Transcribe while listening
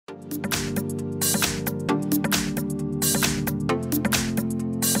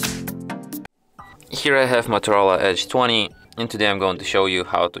here I have Motorola Edge 20, and today I'm going to show you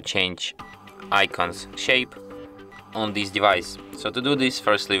how to change icons shape on this device. So to do this,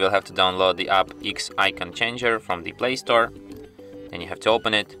 firstly we'll have to download the app X Icon Changer from the Play Store. Then you have to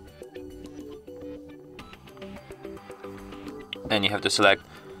open it. Then you have to select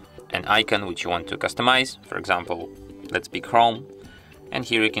an icon which you want to customize. For example, let's pick Chrome. And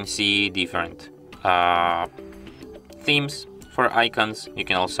here you can see different themes for icons. You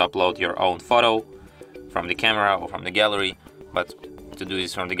can also upload your own photo from the camera or from the gallery, but to do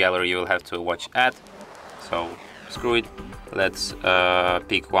this from the gallery you will have to watch ad, so screw it. Let's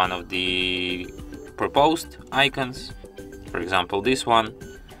pick one of the proposed icons, for example this one,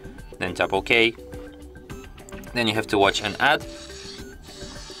 then tap OK. Then you have to watch an ad,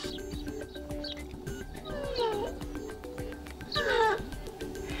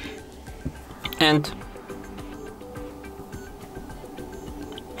 and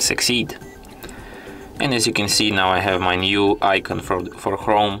succeed. And as you can see, now I have my new icon for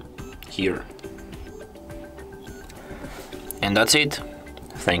Chrome here. And that's it.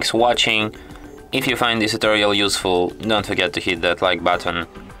 Thanks for watching. If you find this tutorial useful, don't forget to hit that like button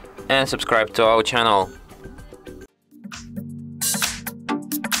and subscribe to our channel.